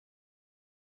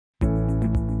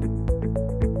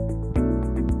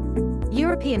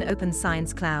European Open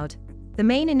Science Cloud, the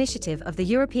main initiative of the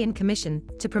European Commission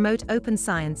to promote open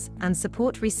science and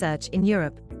support research in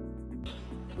Europe.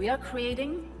 We are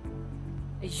creating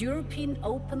a European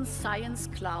Open Science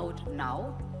Cloud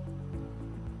now.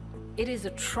 It is a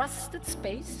trusted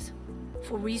space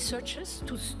for researchers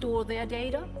to store their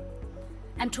data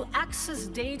and to access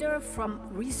data from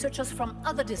researchers from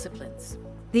other disciplines.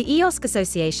 The EOSC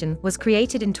Association was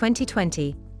created in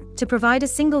 2020 to provide a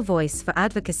single voice for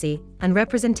advocacy and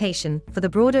representation for the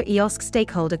broader EOSC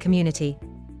stakeholder community.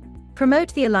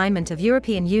 Promote the alignment of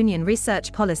European Union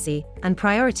research policy and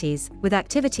priorities with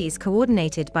activities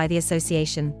coordinated by the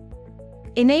association.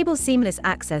 Enable seamless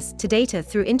access to data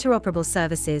through interoperable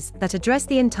services that address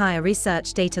the entire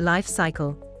research data life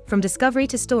cycle, from discovery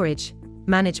to storage,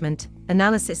 management,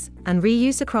 analysis, and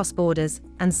reuse across borders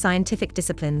and scientific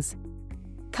disciplines.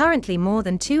 Currently, more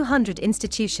than 200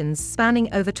 institutions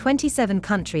spanning over 27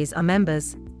 countries are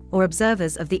members or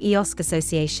observers of the EOSC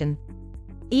Association.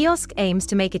 EOSC aims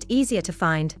to make it easier to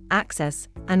find, access,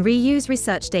 and reuse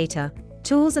research data,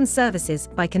 tools and services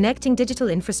by connecting digital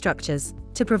infrastructures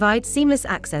to provide seamless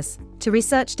access to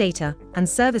research data and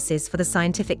services for the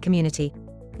scientific community.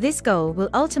 This goal will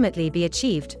ultimately be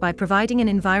achieved by providing an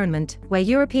environment where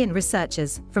European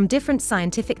researchers from different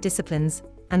scientific disciplines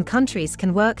and countries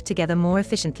can work together more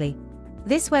efficiently.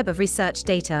 This web of research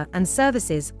data and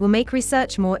services will make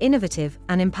research more innovative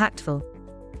and impactful.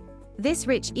 This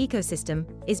rich ecosystem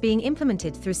is being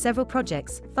implemented through several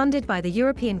projects funded by the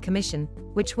European Commission,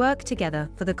 which work together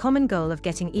for the common goal of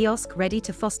getting EOSC ready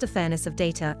to foster fairness of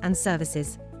data and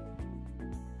services.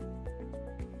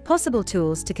 Possible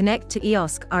tools to connect to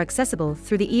EOSC are accessible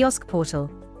through the EOSC portal,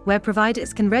 where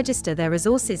providers can register their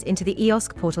resources into the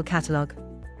EOSC portal catalog.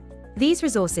 These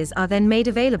resources are then made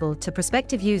available to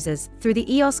prospective users through the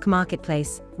EOSC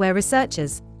marketplace, where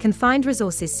researchers can find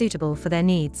resources suitable for their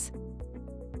needs.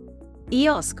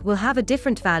 EOSC will have a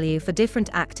different value for different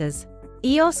actors.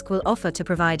 EOSC will offer to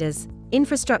providers,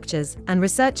 infrastructures, and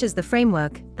researchers the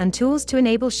framework and tools to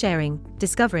enable sharing,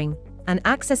 discovering, and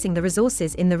accessing the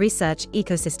resources in the research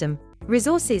ecosystem.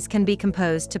 Resources can be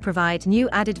composed to provide new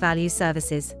added value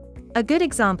services. A good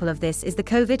example of this is the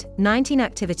COVID-19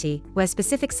 activity, where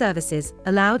specific services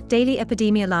allowed daily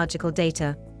epidemiological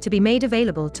data to be made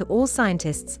available to all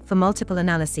scientists for multiple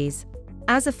analyses.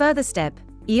 As a further step,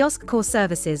 EOSC core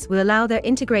services will allow their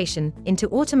integration into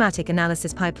automatic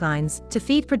analysis pipelines to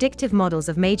feed predictive models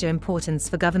of major importance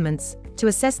for governments to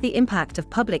assess the impact of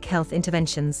public health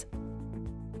interventions.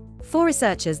 For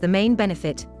researchers, the main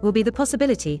benefit will be the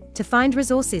possibility to find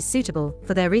resources suitable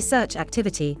for their research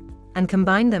activity and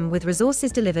combine them with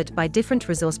resources delivered by different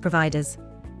resource providers.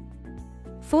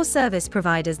 For service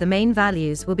providers, the main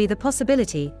values will be the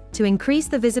possibility to increase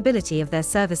the visibility of their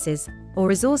services or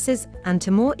resources and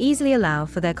to more easily allow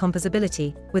for their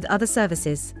composability with other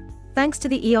services, thanks to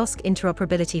the EOSC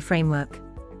Interoperability framework.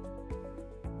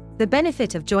 The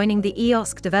benefit of joining the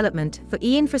EOSC development for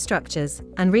e-infrastructures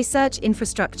and research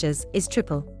infrastructures is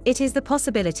triple. It is the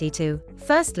possibility to,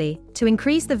 firstly, to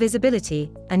increase the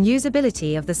visibility and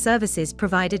usability of the services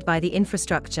provided by the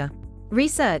infrastructure.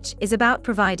 Research is about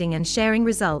providing and sharing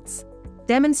results,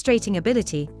 demonstrating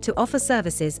ability to offer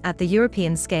services at the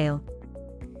European scale.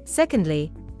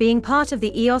 Secondly, being part of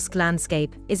the EOSC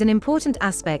landscape is an important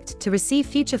aspect to receive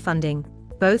future funding,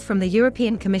 both from the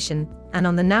European Commission and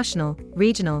on the national,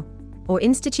 regional, or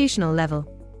institutional level.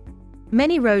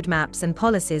 Many roadmaps and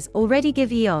policies already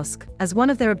give EOSC as one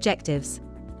of their objectives,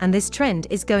 and this trend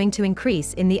is going to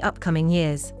increase in the upcoming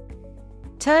years.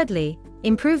 Thirdly,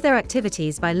 improve their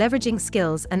activities by leveraging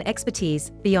skills and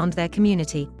expertise beyond their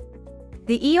community.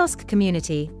 The EOSC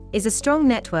community is a strong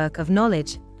network of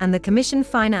knowledge, and the Commission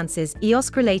finances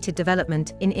EOSC-related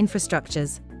development in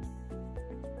infrastructures.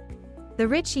 The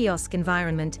rich EOSC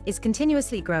environment is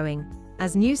continuously growing,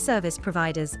 as new service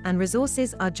providers and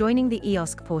resources are joining the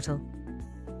EOSC portal.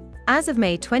 As of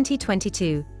May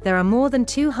 2022, there are more than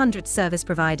 200 service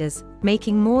providers,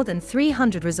 making more than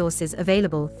 300 resources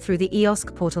available through the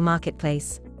EOSC portal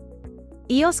marketplace.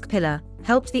 EOSC-Pillar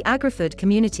helped the agri-food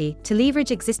community to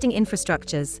leverage existing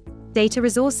infrastructures, data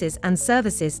resources and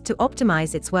services to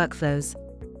optimize its workflows.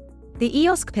 The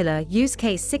EOSC-Pillar Use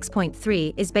Case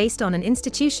 6.3 is based on an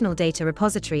institutional data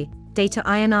repository, Data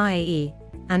INRAE,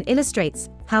 and illustrates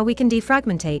how we can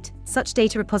defragmentate such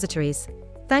data repositories,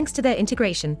 thanks to their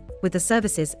integration with the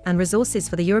services and resources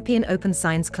for the European Open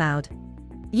Science Cloud.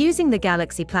 Using the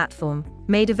Galaxy platform,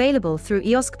 made available through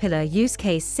EOSC-Pillar Use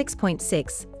Case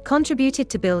 6.6, contributed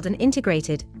to build an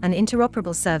integrated and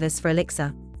interoperable service for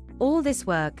Elixir. All this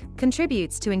work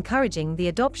contributes to encouraging the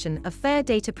adoption of fair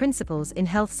data principles in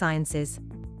health sciences.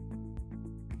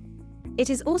 It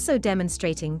is also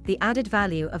demonstrating the added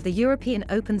value of the European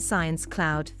Open Science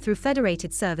Cloud through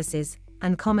federated services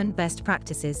and common best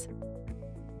practices.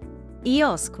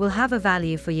 EOSC will have a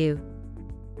value for you.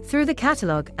 Through the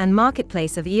catalog and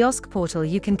marketplace of EOSC portal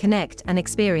you can connect and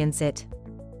experience it.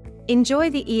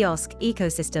 Enjoy the EOSC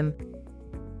ecosystem